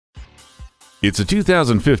It's a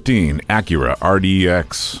 2015 Acura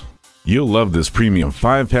RDX. You'll love this premium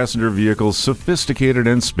 5-passenger vehicle's sophisticated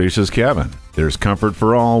and spacious cabin. There's comfort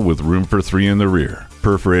for all with room for 3 in the rear,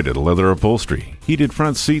 perforated leather upholstery, heated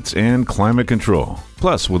front seats, and climate control.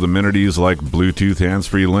 Plus, with amenities like Bluetooth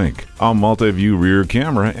hands-free link, a multi-view rear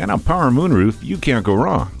camera, and a power moonroof, you can't go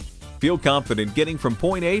wrong. Feel confident getting from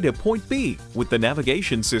point A to point B with the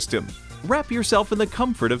navigation system. Wrap yourself in the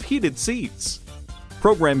comfort of heated seats.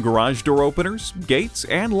 Program garage door openers, gates,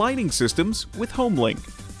 and lighting systems with HomeLink.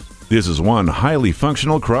 This is one highly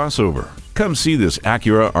functional crossover. Come see this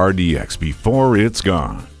Acura RDX before it's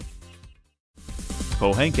gone.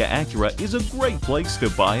 Pohanka Acura is a great place to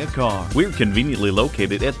buy a car. We're conveniently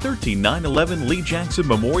located at 13911 Lee Jackson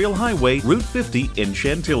Memorial Highway, Route 50 in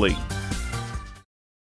Chantilly.